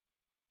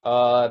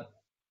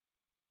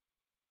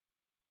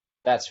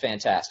that's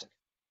fantastic.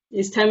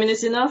 Is 10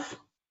 minutes enough?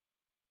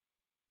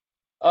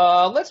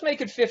 Let's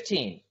make it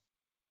 15.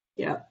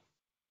 Yeah.